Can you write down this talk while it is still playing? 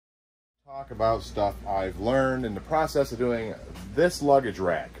Talk about stuff I've learned in the process of doing this luggage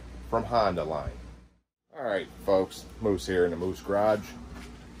rack from Honda line. All right, folks, Moose here in the Moose Garage.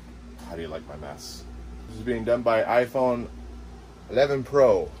 How do you like my mess? This is being done by iPhone 11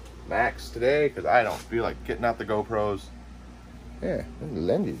 Pro Max today because I don't feel like getting out the GoPros. Yeah, the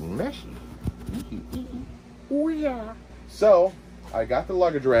lens is messy. Oh yeah. So I got the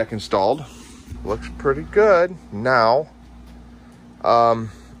luggage rack installed. Looks pretty good now.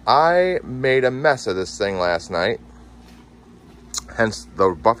 I made a mess of this thing last night, hence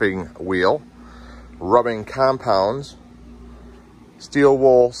the buffing wheel, rubbing compounds, steel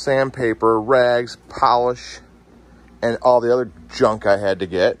wool, sandpaper, rags, polish, and all the other junk I had to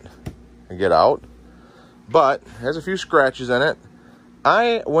get out. But it has a few scratches in it.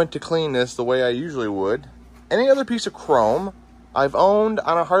 I went to clean this the way I usually would any other piece of chrome I've owned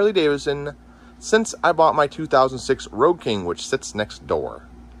on a Harley Davidson since I bought my 2006 Road King, which sits next door.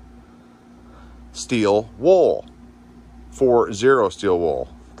 Steel wool, 4-0 steel wool,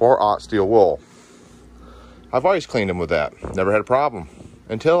 4-aught steel wool. I've always cleaned them with that. Never had a problem.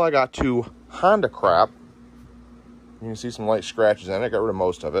 Until I got to Honda crap. You can see some light scratches in it. I got rid of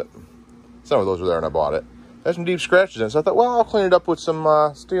most of it. Some of those were there when I bought it. There's some deep scratches in it. So I thought, well, I'll clean it up with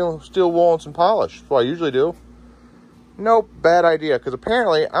some steel wool and some polish. That's what I usually do. Nope, bad idea. Because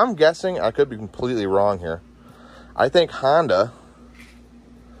apparently, I'm guessing, I could be completely wrong here. I think Honda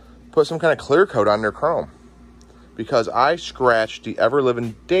put some kind of clear coat on their chrome. Because I scratched the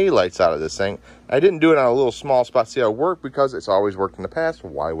ever-living daylights out of this thing. I didn't do it on a little small spot to see how it worked because it's always worked in the past.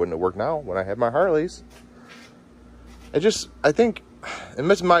 Why wouldn't it work now when I had my Harleys? I think,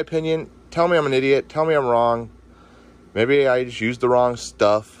 in my opinion, tell me I'm an idiot. Tell me I'm wrong. Maybe I just used the wrong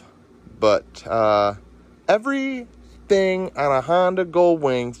stuff. But everything on a Honda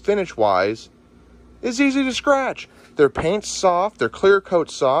Goldwing, finish-wise, is easy to scratch. Their paint's soft. Their clear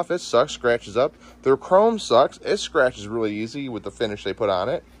coat's soft. It sucks, scratches up. Their chrome sucks. It scratches really easy with the finish they put on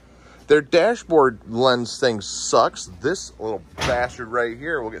it. Their dashboard lens thing sucks. This little bastard right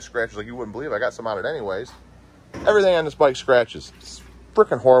here will get scratches like you wouldn't believe. I got some on it anyways. Everything on this bike scratches. It's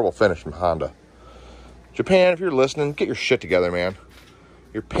freaking horrible finish from Honda. Japan, if you're listening, get your shit together, man.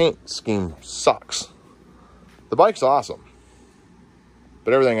 Your paint scheme sucks. The bike's awesome,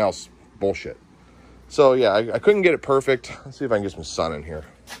 but everything else, bullshit. So yeah, I couldn't get it perfect. Let's see if I can get some sun in here.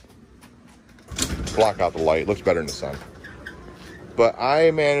 Block out the light. It looks better in the sun. But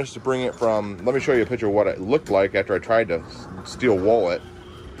I managed to bring it from, let me show you a picture of what it looked like after I tried to steel wool it.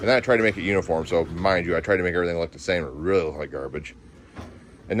 And then I tried to make it uniform. So mind you, I tried to make everything look the same. It really looked like garbage.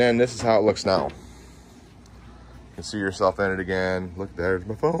 And then this is how it looks now. You can see yourself in it again. Look, there's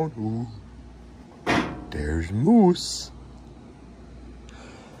my phone. Ooh. There's Moose.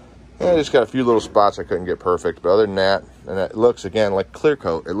 I just got a few little spots I couldn't get perfect, but other than that, and it looks again like clear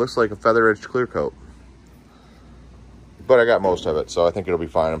coat. It looks like a feather edged clear coat. But I got most of it, so I think it'll be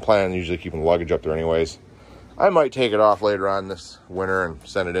fine. I'm planning on usually keeping the luggage up there anyways. I might take it off later on this winter and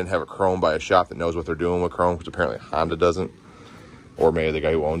send it in, have it chromed by a shop that knows what they're doing with chrome, because apparently Honda doesn't. Or maybe the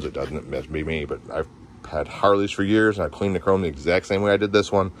guy who owns it doesn't. It must be me, but I've had Harleys for years, and I've cleaned the chrome the exact same way I did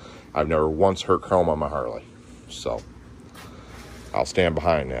this one. I've never once hurt chrome on my Harley. So I'll stand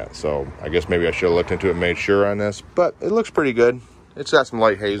behind that. So I guess maybe I should have looked into it and made sure on this, but it looks pretty good. It's got some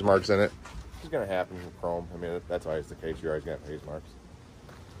light haze marks in it. It's going to happen with chrome. I mean, that's always the case. You're always going to have haze marks.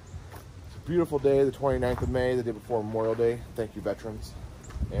 It's a beautiful day, the 29th of May, the day before Memorial Day. Thank you, veterans.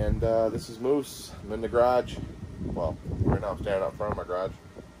 And this is Moose. I'm in the garage. Well, right now I'm standing out front of my garage.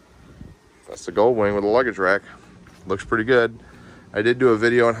 That's the Goldwing with a luggage rack. Looks pretty good. I did do a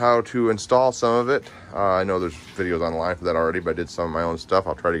video on how to install some of it. I know there's videos online for that already, but I did some of my own stuff.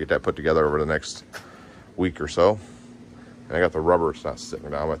 I'll try to get that put together over the next week or so. And I got the rubber, it's not sitting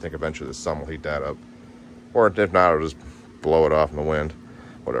down, but I think eventually the sun will heat that up. Or if not, I'll just blow it off in the wind.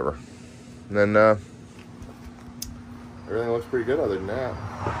 Whatever. And then everything looks pretty good other than that.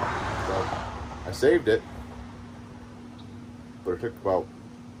 So I saved it, but it took about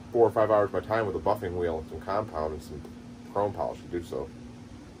 4 or 5 hours of my time with a buffing wheel and some compound and some chrome polish to do so.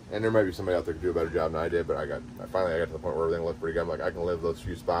 And there might be somebody out there who could do a better job than I did, but I finally got to the point where everything looked pretty good. I'm like, I can live those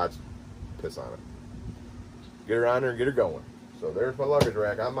few spots, piss on it. Get her on there and get her going. So there's my luggage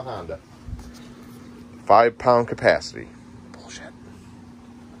rack on my Honda. 5-pound capacity. Bullshit.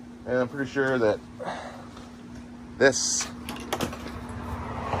 And I'm pretty sure that this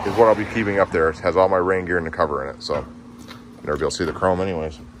is what I'll be keeping up there. It has all my rain gear and the cover in it, so I'll never be able to see the chrome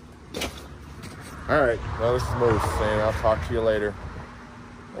anyways. All right, well, this is Moose saying I'll talk to you later.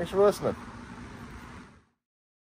 Thanks for listening.